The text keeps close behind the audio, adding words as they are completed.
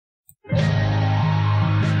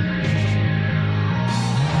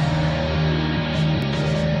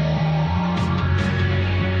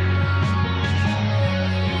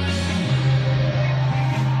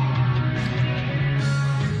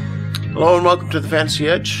Hello and welcome to the Fantasy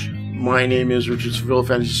Edge. My name is Richard Savill,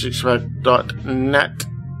 fantasy65.net.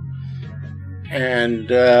 And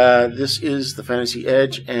this is the Fantasy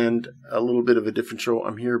Edge and a little bit of a different show.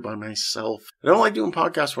 I'm here by myself. I don't like doing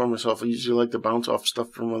podcasts by myself. I usually like to bounce off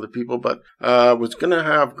stuff from other people, but was gonna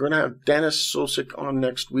have Dennis Sosick on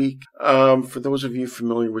next week. For those of you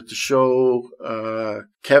familiar with the show,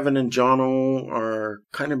 Kevin and Jono are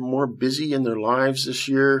kind of more busy in their lives this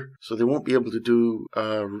year, so they won't be able to do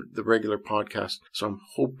the regular podcast. So I'm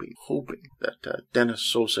hoping that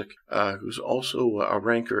Dennis Sosick, who's also a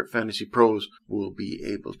ranker at Fantasy Pros, will be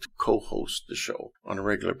able to co-host the show on a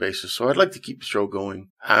regular basis. So I'd like to keep the show going.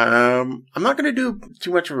 I'm not going to do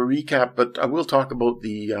too much of a recap, but I will talk about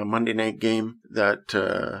the Monday night game that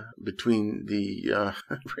between the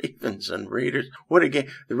Ravens and Raiders. What a game.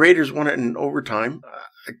 The Raiders won it in overtime.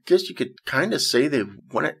 I guess you could kind of say they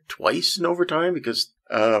won it twice in overtime because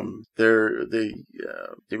they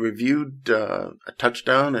reviewed a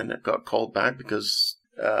touchdown and it got called back because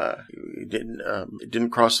it didn't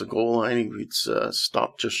cross the goal line. He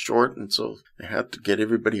stopped just short, and so they had to get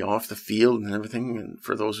everybody off the field and everything. And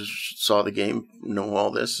for those who saw the game, know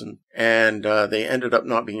all this. And they ended up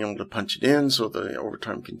not being able to punch it in, so the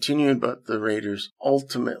overtime continued. But the Raiders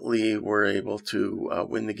ultimately were able to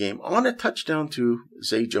win the game on a touchdown to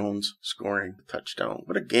Zay Jones scoring the touchdown.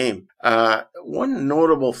 What a game! One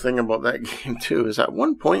notable thing about that game too is at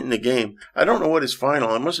one point in the game, I don't know what his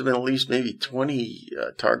final. It must have been at least maybe 20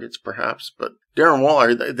 targets, perhaps. But Darren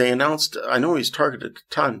Waller, they announced. I know he's targeted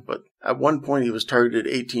a ton, but at one point he was targeted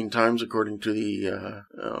 18 times, according to the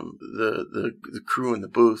crew in the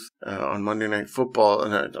booth on Monday Night Football,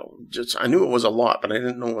 and I knew it was a lot, but I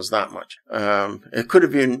didn't know it was that much. It could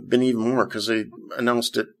have been even more because they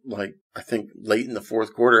announced it I think late in the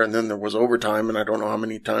fourth quarter, and then there was overtime, and I don't know how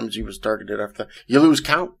many times he was targeted after that. You lose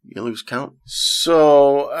count.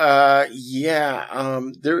 So,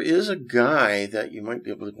 there is a guy that you might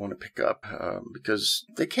be able to want to pick up, because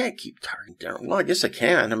they can't keep targeting Darren. Well, I guess they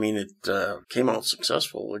can. I mean, it came out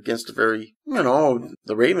successful against a very, the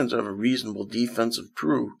Ravens have a reasonable defensive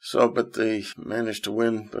crew, but they managed to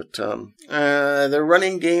win. But the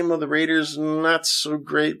running game of the Raiders, not so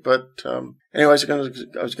great, but anyways, I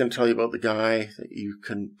was going to tell you about the guy that you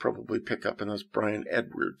can probably pick up, and that's Bryan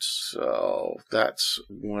Edwards. So that's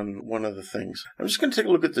one of the things. I'm just going to take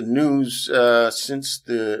a look at the news since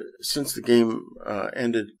the game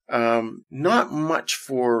ended. Not much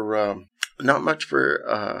for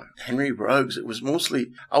Henry Ruggs. It was mostly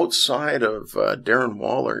outside of Darren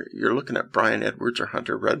Waller. You're looking at Bryan Edwards or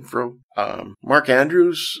Hunter Renfrow. Mark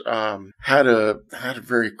Andrews had a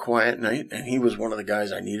very quiet night, and he was one of the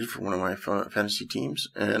guys I needed for one of my fantasy teams,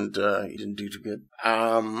 and he didn't do too good.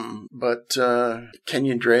 But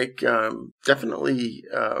Kenyon Drake definitely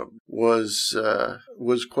was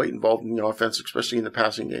quite involved in the offense, especially in the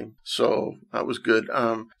passing game. So that was good.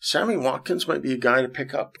 Sammy Watkins might be a guy to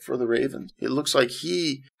pick up for the Ravens. It looks like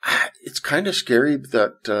it's kind of scary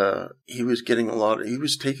that he was taking a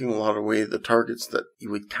lot away the targets that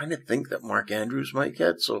you would kind of think that Mark Andrews might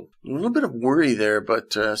get. So a little bit of worry there,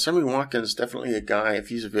 but Sammy Watkins is definitely a guy. If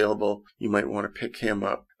he's available, you might want to pick him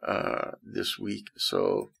up this week.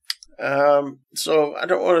 So I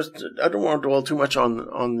don't want to dwell too much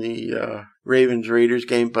on the Ravens Raiders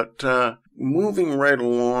game, but moving right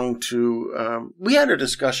along to we had a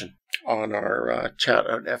discussion on our chat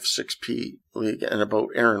at F6P League and about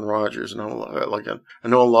Aaron Rodgers, and I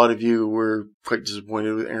know a lot of you were quite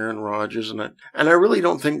disappointed with Aaron Rodgers, and I really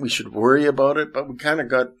don't think we should worry about it, but we kind of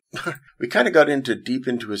got deep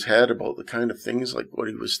into his head about the kind of things like what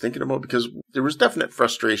he was thinking about, because there was definite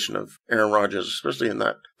frustration of Aaron Rodgers, especially in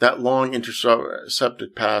that long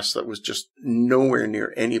intercepted pass that was just nowhere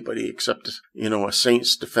near anybody except a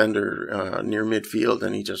Saints defender near midfield,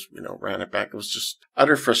 and he just ran it back. It was just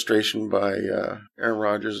utter frustration by Aaron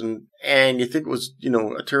Rodgers, and you think it was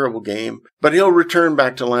a terrible game, but he'll return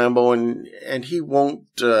back to Lambeau, and he won't.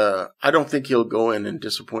 I don't think he'll go in and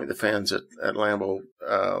disappoint the fans at Lambeau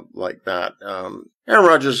like that. Aaron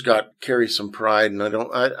Rodgers carry some pride, and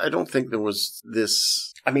I don't think there was this.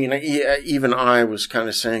 I mean, even I was kind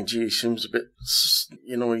of saying, gee, he seems a bit,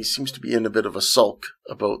 he seems to be in a bit of a sulk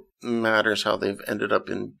about matters, how they've ended up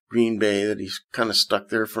in Green Bay, that he's kind of stuck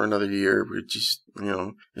there for another year, which is,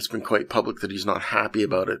 it's been quite public that he's not happy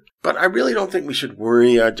about it. But I really don't think we should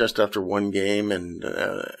worry just after one game and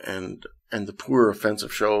the poor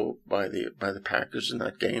offensive show by the Packers in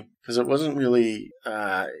that game, because it wasn't really,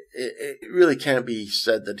 it really can't be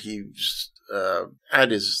said that he just,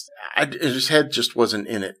 his head just wasn't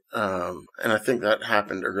in it and I think that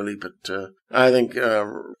happened early, but I think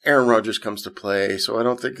Aaron Rodgers comes to play, so I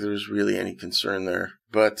don't think there's really any concern there.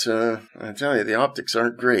 But I tell you, the optics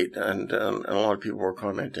aren't great, and a lot of people were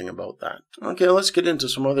commenting about that. Okay, let's get into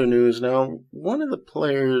some other news now. One of the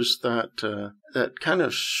players that kind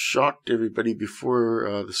of shocked everybody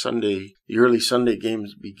before the early Sunday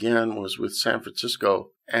games began was with San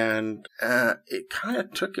Francisco. And it kind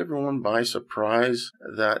of took everyone by surprise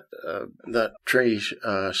that Trey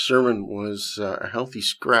Sermon was a healthy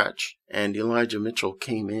scratch, and Elijah Mitchell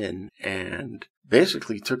came in and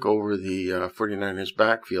basically took over the 49ers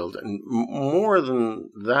backfield. And more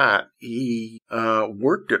than that, he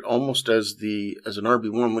worked it almost as an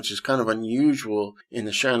RB1, which is kind of unusual in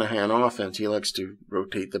the Shanahan offense. He likes to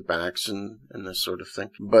rotate the backs and this sort of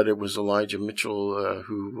thing. But it was Elijah Mitchell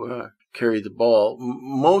who carried the ball.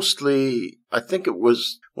 I think it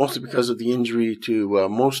was mostly because of the injury to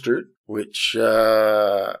Mostert, which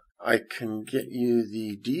I can get you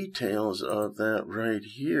the details of that right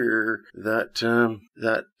here. The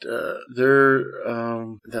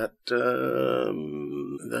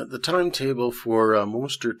timetable for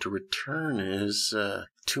Mostert to return is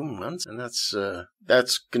 2 months, and that's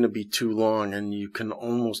going to be too long, and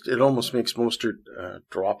it almost makes Mostert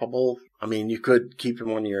droppable. I mean, you could keep him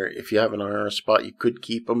if you have an IR spot, you could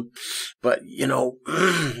keep him, but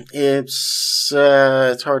it's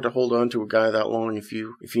hard to hold on to a guy that long if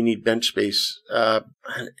you need bench space,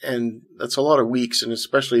 and that's a lot of weeks, and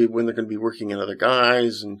especially when they're going to be working in other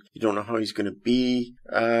guys, and you don't know how he's going to be.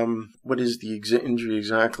 What is the injury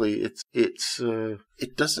exactly?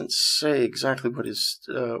 It doesn't say exactly what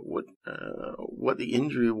the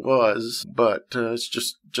injury was, but it's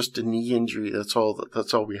just a knee injury. That's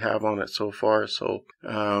all we have on it so far. So,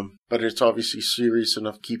 but it's obviously serious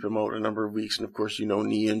enough to keep him out a number of weeks. And of course,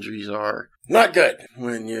 knee injuries are not good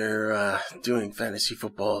when you're doing fantasy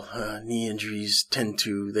football. Knee injuries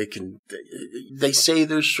they say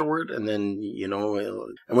they're short, and then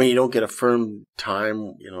and when you don't get a firm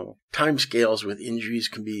time scales with injuries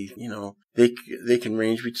can be they can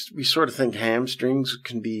range. We sort of think hamstrings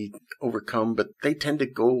can be overcome, but they tend to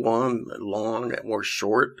go on long or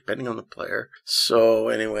short depending on the player. So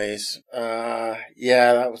anyways,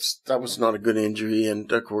 that was not a good injury.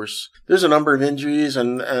 And of course there's a number of injuries,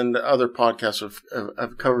 and other podcasts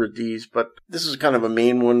have covered these, but this is kind of a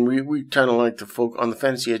main one. We kind of like to focus on the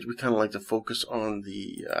fantasy edge. We kind of like to focus on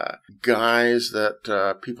the guys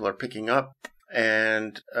that people are picking up.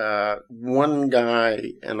 And one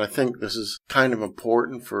guy, and I think this is kind of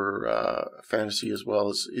important for fantasy as well,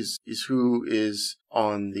 is who is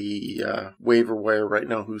on the waiver wire right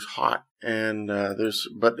now, who's hot. And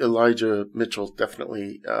but Elijah Mitchell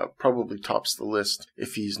definitely probably tops the list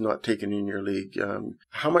if he's not taken in your league.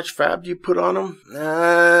 How much fab do you put on him?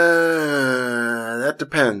 That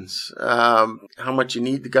depends. How much you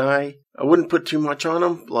need the guy. I wouldn't put too much on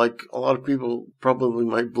him. Like, a lot of people probably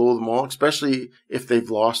might blow them all, especially if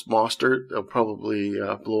they've lost Mostert. They'll probably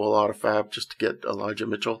blow a lot of fab just to get Elijah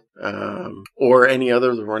Mitchell, or any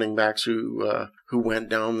other of the running backs who went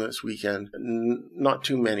down this weekend. Not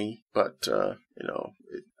too many, but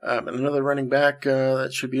another running back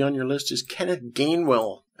that should be on your list is Kenneth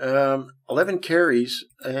Gainwell. 11 carries,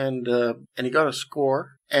 and he got a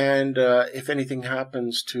score. And if anything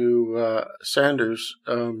happens to Sanders,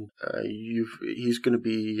 he's going to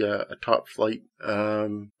be a top flight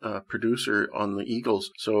producer on the Eagles.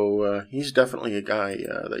 So he's definitely a guy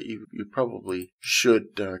that you probably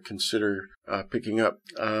should consider picking up.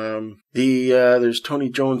 There's Tony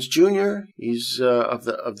Jones Jr. He's of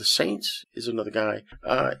the Saints. Is another guy.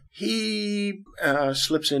 He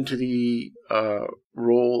slips into the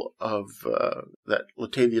role of that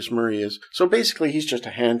Latavius Murray is. So basically, he's just a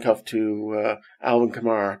handcuff to Alvin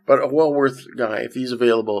Kamara, but a well worth guy. If he's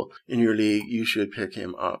available in your league, you should pick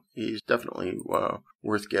him up. He's definitely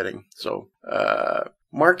worth getting. So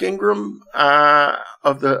Mark Ingram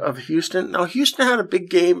of Houston. Now Houston had a big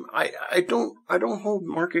game. I don't hold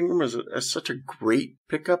Mark Ingram as such a great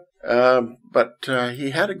pickup, but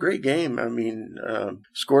he had a great game. I mean,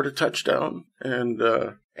 scored a touchdown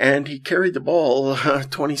and he carried the ball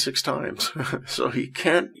 26 times. So you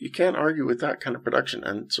can't argue with that kind of production.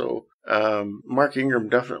 And so Mark Ingram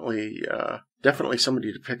definitely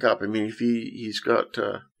somebody to pick up. I mean, if he's got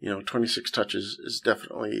 26 touches is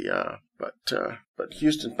definitely, but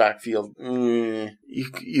Houston's backfield,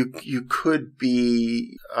 you could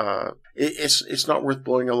be, it's not worth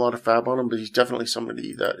blowing a lot of fab on him, but he's definitely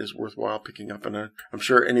somebody that is worthwhile picking up. And I'm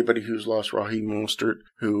sure anybody who's lost Raheem Mostert,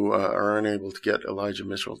 who are unable to get Elijah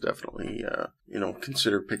Mitchell, definitely,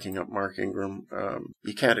 consider picking up Mark Ingram.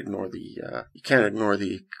 You can't ignore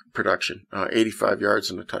the production. 85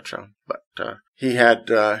 yards and a touchdown, but he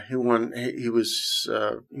was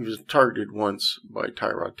targeted once by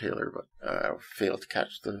Tyrod Taylor, but failed to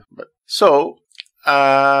catch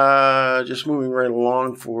just moving right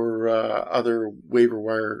along for other waiver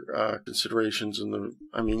wire considerations.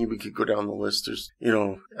 We could go down the list.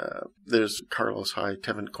 There's Carlos Hyde,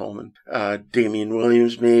 Tevin Coleman, Damian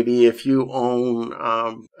Williams. Maybe if you own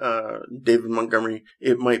David Montgomery,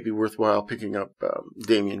 it might be worthwhile picking up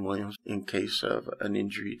Damian Williams in case of an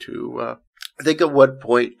injury to. I think at one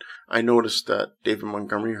point I noticed that David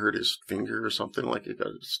Montgomery hurt his finger or something, like it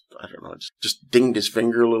got, just dinged his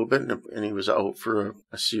finger a little bit, and he was out for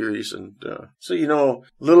a series. And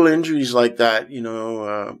little injuries like that, you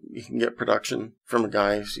can get production from a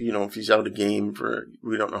guy, if he's out of game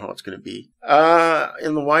we don't know how it's going to be.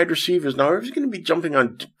 In the wide receivers, now everyone's going to be jumping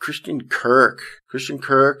on Christian Kirk.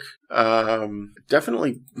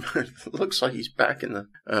 Definitely looks like he's back in the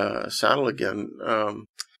saddle again.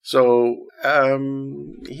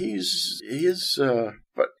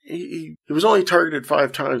 But he was only targeted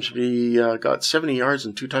 5 times, but he got 70 yards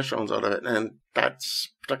and 2 touchdowns out of it, and that's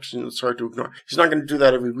production that's hard to ignore. He's not going to do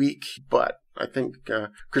that every week, but I think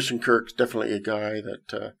Christian Kirk's definitely a guy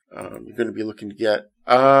that you're going to be looking to get.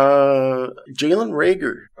 Jalen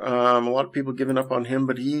Reagor, a lot of people giving up on him,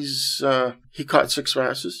 but he caught 6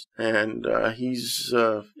 passes, and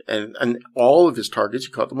and all of his targets,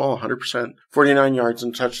 he caught them all 100%, 49 yards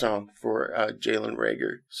and touchdown for Jalen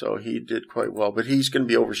Reagor. So he did quite well, but he's going to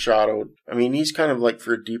be overshadowed. He's kind of like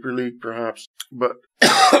for a deeper league, perhaps. But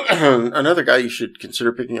another guy you should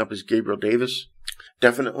consider picking up is Gabriel Davis.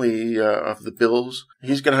 Definitely of the Bills.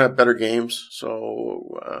 He's going to have better games,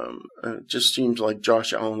 so it just seems like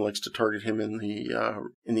Josh Allen likes to target him in the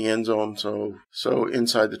end zone. So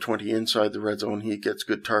inside the 20, inside the red zone, he gets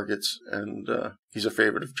good targets, and he's a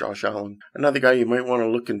favorite of Josh Allen. Another guy you might want to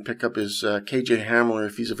look and pick up is KJ Hamler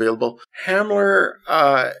if he's available. Hamler,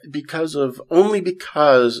 because of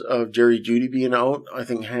Jerry Jeudy being out, I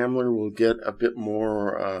think Hamler will get a bit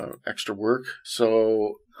more extra work.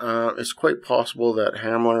 So. It's quite possible that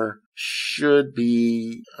Hamler should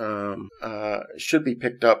be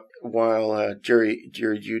picked up while Jerry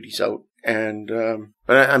Jeudy's out. And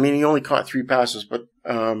he only caught 3 passes, but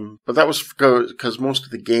that was because most of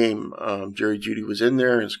the game Jerry Jeudy was in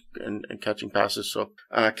there and catching passes. So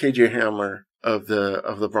KJ Hamler of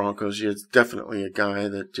the Broncos is definitely a guy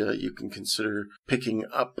that you can consider picking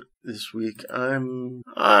up this week.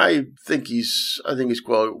 I think he's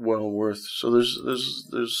well worth. So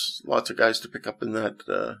there's lots of guys to pick up in that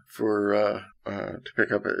to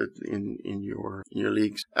pick up in your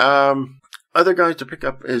leagues. Other guys to pick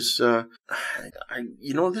up is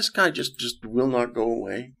this guy just will not go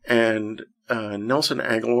away, and Nelson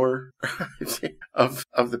Aguilar of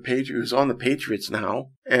the Patriots, who's on the Patriots now,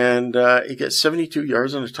 and he gets 72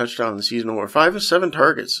 yards and a touchdown in the season over 5 of 7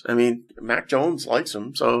 targets. Mac Jones likes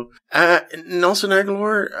him, so Nelson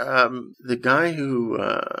Aguilar, the guy who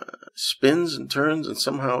spins and turns and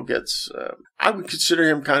somehow gets. I would consider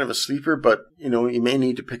him kind of a sleeper, but you may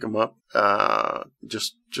need to pick him up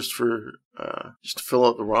just to fill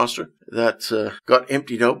out the roster that got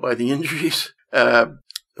emptied out by the injuries.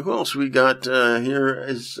 Who else we got here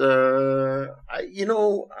is I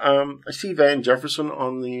see Van Jefferson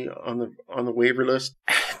on the waiver list.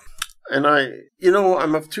 And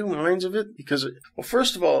I'm of two minds of it because, well,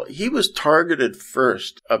 first of all, he was targeted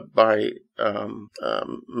first by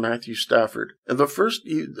Matthew Stafford. And the first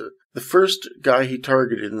guy he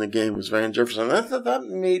targeted in the game was Van Jefferson. That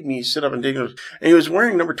made me sit up and take notice. And he was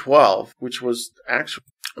wearing number 12, which was actually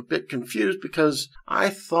a bit confused because I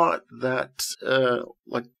thought that, oh,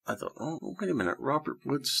 wait a minute, Robert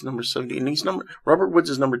Woods is number 70, and Robert Woods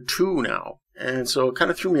is number 2 now. And so it kind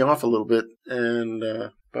of threw me off a little bit. And,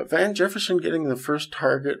 but Van Jefferson getting the first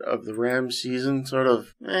target of the Rams season sort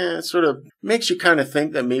of makes you kind of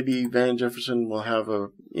think that maybe Van Jefferson will have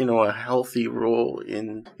a healthy role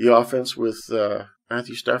in the offense with,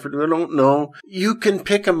 Matthew Stafford. I don't know. You can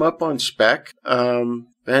pick him up on spec.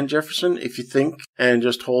 Van Jefferson, if you think, and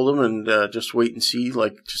just hold him and just wait and see,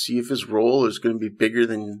 to see if his role is going to be bigger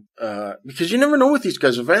than, because you never know with these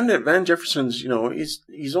guys. Van Jefferson's,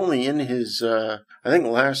 he's only in his, I think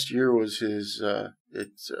last year was his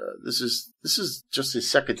This is just his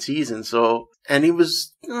second season, so, and he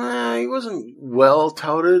wasn't well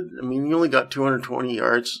touted. I mean, he only got 220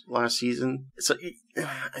 yards last season. So,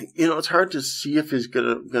 it's hard to see if he's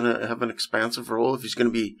gonna have an expansive role, if he's gonna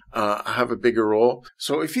be have a bigger role.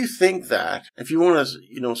 So if you think that, if you want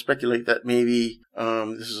to, speculate that maybe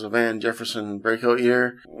this is a Van Jefferson breakout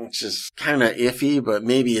year, which is kind of iffy, but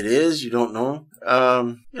maybe it is. You don't know.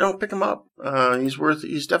 Pick him up.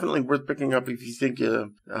 He's definitely worth picking up if you think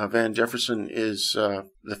Van Jefferson is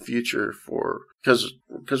the future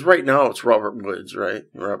because right now it's Robert Woods, right?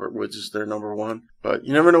 Robert Woods is their number one. But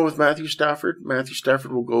you never know with Matthew Stafford. Matthew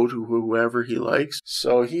Stafford will go to whoever he likes.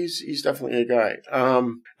 So he's definitely a guy.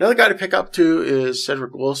 Another guy to pick up too is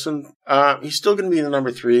Cedric Wilson. He's still going to be the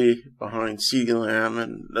number 3 behind CeeDee Lamb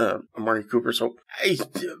and Amari Cooper.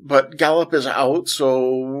 But Gallup is out,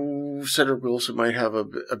 so Cedric Wilson might have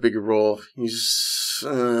a bigger role. He's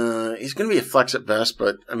going to be a flex at best,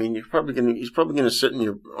 but I mean, he's probably going to sit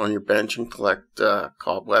on your bench and collect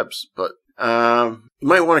cobwebs, but you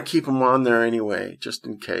might want to keep him on there anyway, just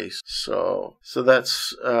in case. So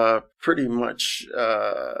that's pretty much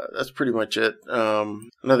it.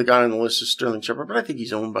 Another guy on the list is Sterling Shepard, but I think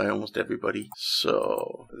he's owned by almost everybody.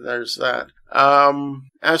 So there's that.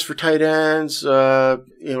 As for tight ends,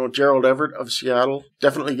 Gerald Everett of Seattle,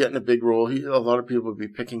 definitely getting a big role. A lot of people would be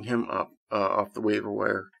picking him up off the waiver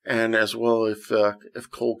wire. And as well, if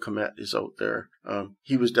Cole Kmet is out there,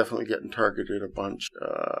 he was definitely getting targeted a bunch.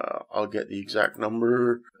 I'll get the exact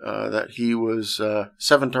number, that he was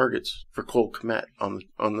 7 targets for Cole Kmet on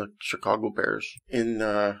the Chicago Bears in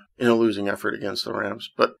a losing effort against the Rams.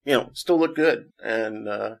 But, still looked good and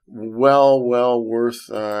well worth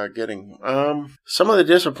getting. Some of the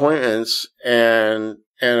disappointments, and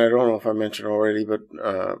I don't know if I mentioned already, but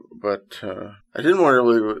I didn't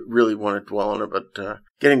really want to dwell on it, but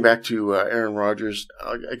getting back to Aaron Rodgers,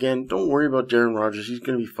 again, don't worry about Aaron Rodgers. He's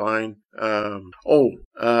going to be fine.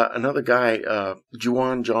 Another guy,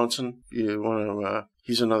 Juwan Johnson, you want to,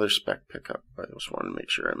 he's another spec pickup. I just wanted to make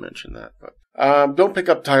sure I mentioned that. But don't pick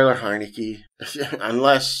up Tyler Heineke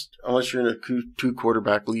unless you're in a 2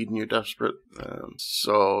 quarterback lead and you're desperate.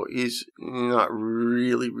 So he's not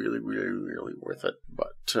really worth it.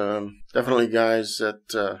 But definitely guys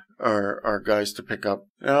that are guys to pick up.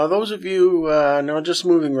 Now, those of you, just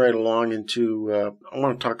moving right along into, I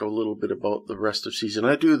want to talk a little bit about the rest of season.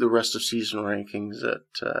 I do the rest of season rankings at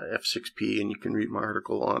F6P, and you can read my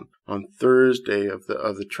article on Thursday of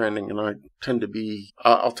the trending. And I tend to be,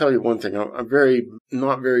 I'll tell you one thing, I'm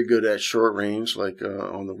not very good at short range, like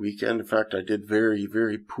on the weekend. In fact, I did very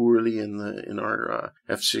poorly in our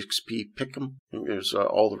F6P pick'em. There's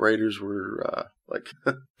all the writers were like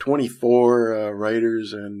 24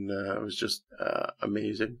 writers, and it was just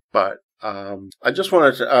amazing. But I just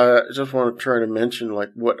want to try to mention like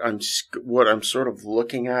what I'm sort of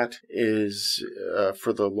looking at is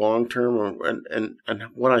for the long term, and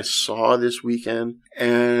what I saw this weekend,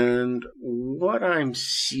 and what I'm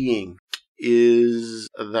seeing is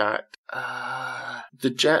that the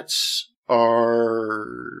Jets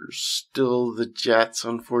are still the Jets,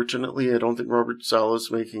 unfortunately. I don't think Robert Saleh's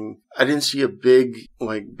I didn't see a big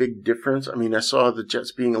difference. I mean, I saw the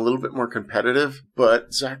Jets being a little bit more competitive,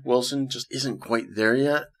 but Zach Wilson just isn't quite there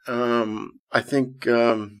yet. I think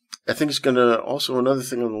it's going to also, another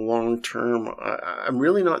thing on the long term, I'm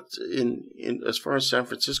really not in as far as San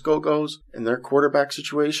Francisco goes and their quarterback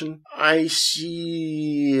situation. I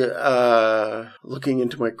see, looking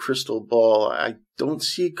into my crystal ball, I don't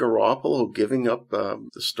see Garoppolo giving up the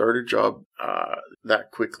starter job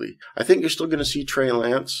that quickly. I think you're still going to see Trey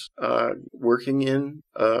Lance working in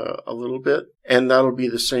a little bit, and that'll be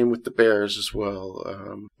the same with the Bears as well,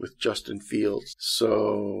 with Justin Fields.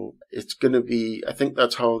 So it's going to be, I think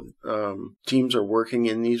that's how teams are working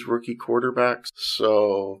in these rookie quarterbacks.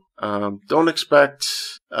 So don't expect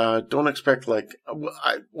I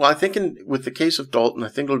think with the case of Dalton, I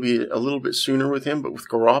think it'll be a little bit sooner with him, but with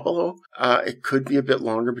Garoppolo, it could be a bit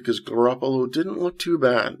longer because Garoppolo didn't look too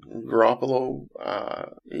bad. Garoppolo,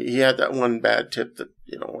 he had that one bad tip that,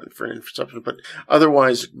 went for an interception, but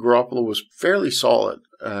otherwise Garoppolo was fairly solid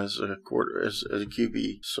as a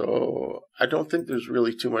QB. So I don't think there's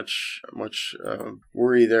really too much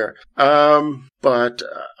worry there. But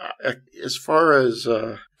as far as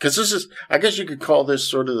because this is, I guess you could call this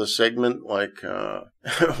sort of the segment, like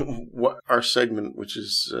what our segment, which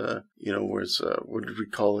is where it's what did we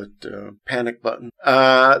call it? Panic button.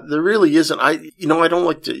 There really isn't. I don't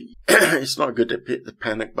like to. It's not good to hit the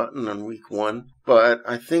panic button on week 1. But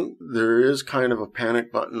I think there is kind of a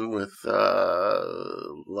panic button with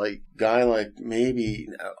guy like maybe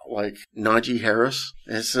like Najee Harris.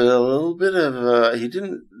 It's a little bit of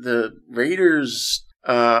the Raiders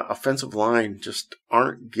offensive line just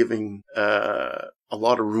aren't giving a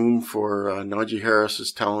lot of room for Najee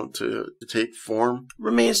Harris's talent to take form.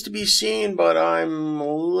 Remains to be seen, but I'm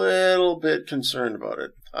a little bit concerned about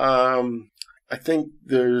it. I think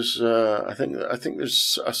there's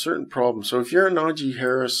there's a certain problem. So if you're a Najee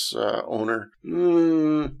Harris owner,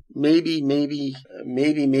 maybe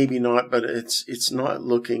not, but it's not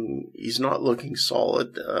looking. He's not looking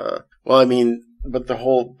solid.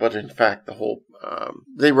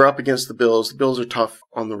 They were up against the Bills. The Bills are tough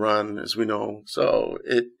on the run, as we know. So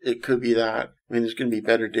it could be that. I mean, there's going to be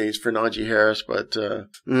better days for Najee Harris, but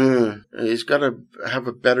he's got to have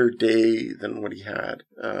a better day than what he had.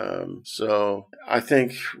 So I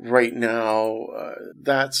think right now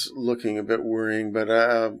that's looking a bit worrying. But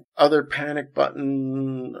other panic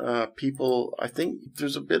button people, I think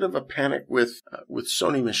there's a bit of a panic with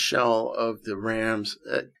Sony Michel of the Rams.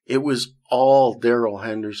 It was all Darrell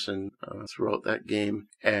Henderson throughout that game,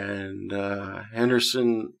 and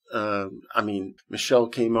Henderson. Michel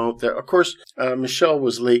came out there. Of course, Michel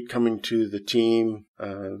was late coming to the team,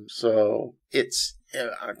 so it's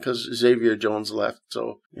because Xavier Jones left.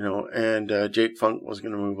 So and Jake Funk was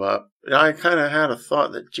going to move up. And I kind of had a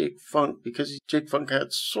thought that Jake Funk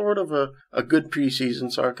had sort of a good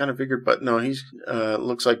preseason, so I kind of figured, but no, he's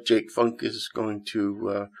looks like Jake Funk is going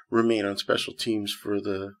to remain on special teams for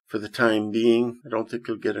the time being. I don't think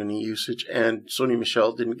he'll get any usage, and Sony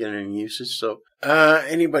Michel didn't get any usage. So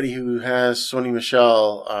anybody who has Sony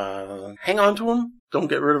Michel, hang on to him. Don't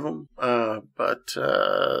get rid of him. But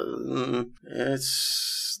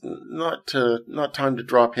it's not time to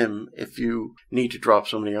drop him. If you need to drop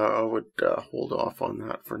somebody, I would hold off on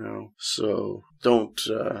that for now. So don't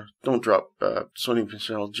drop Sony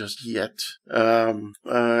Michel just yet. But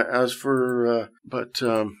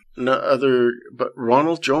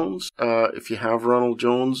Ronald Jones, if you have Ronald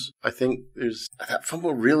Jones, I think that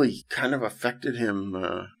fumble really kind of affected him,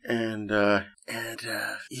 and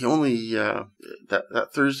he only that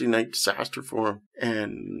Thursday night disaster for him,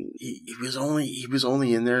 and he was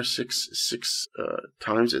only in there six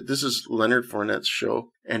times. This is Leonard Fournette's show,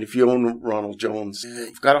 and if you own Ronald Jones,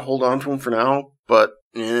 you've got to hold on to him for now. But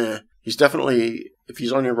he's definitely, if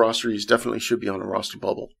he's on your roster, he's definitely should be on a roster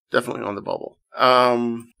bubble. Definitely on the bubble.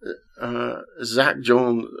 Zach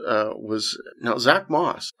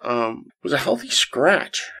Moss was a healthy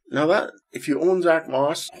scratch. Now that, if you own Zach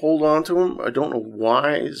Moss, hold on to him. I don't know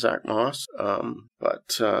why Zach Moss,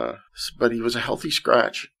 but he was a healthy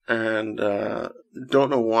scratch, and don't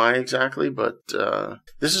know why exactly, but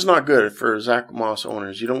this is not good for Zach Moss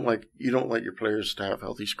owners. You don't like your players to have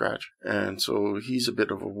healthy scratch, and so he's a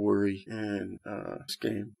bit of a worry in this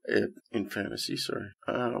game in fantasy. Sorry.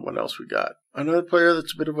 What else we got? Another player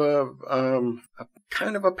that's a bit of a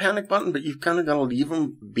kind of a panic button, but you've kind of got to leave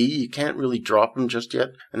him be. You can't really drop him just yet,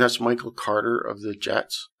 and that's Michael Carter of the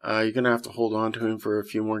Jets. You're going to have to hold on to him for a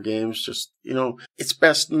few more games. Just, it's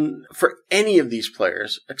best for any of these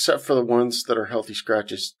players, except for the ones that are healthy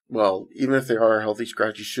scratches. Well, even if they are healthy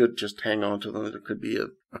scratches, you should just hang on to them. There could be a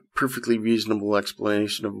perfectly reasonable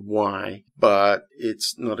explanation of why, but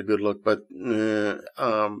it's not a good look. But they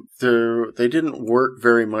didn't work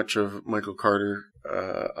very much of Michael Carter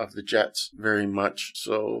of the Jets very much,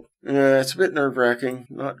 so it's a bit nerve-wracking,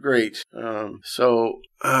 not great. That's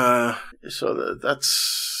my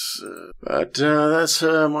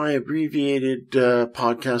abbreviated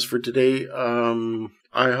podcast for today.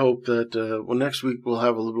 I hope that next week we'll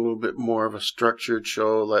have a little bit more of a structured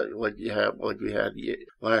show like we had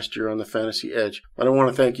last year on the Fantasy Edge. But I want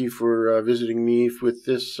to thank you for visiting me with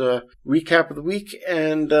this recap of the week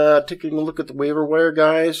and taking a look at the waiver wire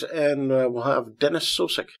guys. And we'll have Dennis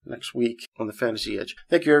Sosek next week on the Fantasy Edge.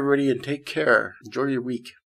 Thank you, everybody, and take care. Enjoy your week.